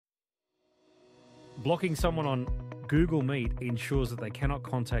Blocking someone on Google Meet ensures that they cannot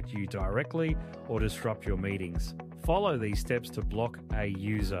contact you directly or disrupt your meetings. Follow these steps to block a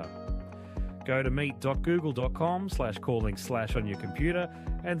user. Go to meet.google.com/calling/ on your computer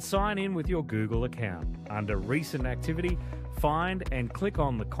and sign in with your Google account. Under Recent Activity, find and click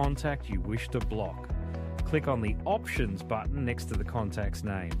on the contact you wish to block. Click on the Options button next to the contact's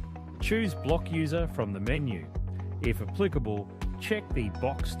name. Choose Block User from the menu. If applicable, check the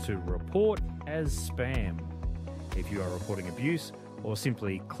box to report as spam if you are reporting abuse, or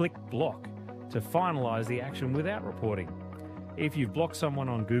simply click Block to finalise the action without reporting. If you've blocked someone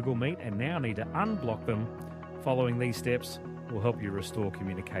on Google Meet and now need to unblock them, following these steps will help you restore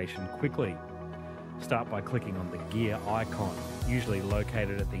communication quickly. Start by clicking on the gear icon, usually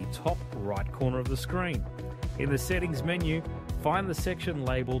located at the top right corner of the screen. In the Settings menu, find the section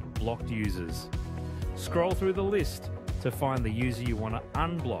labelled Blocked Users. Scroll through the list to find the user you want to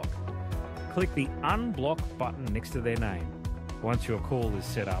unblock. Click the Unblock button next to their name. Once your call is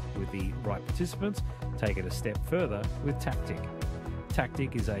set up with the right participants, take it a step further with Tactiq.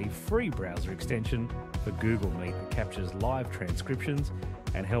 Tactiq is a free browser extension for Google Meet that captures live transcriptions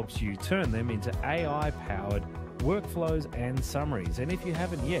and helps you turn them into AI-powered workflows and summaries. And if you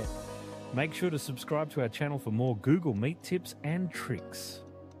haven't yet, make sure to subscribe to our channel for more Google Meet tips and tricks.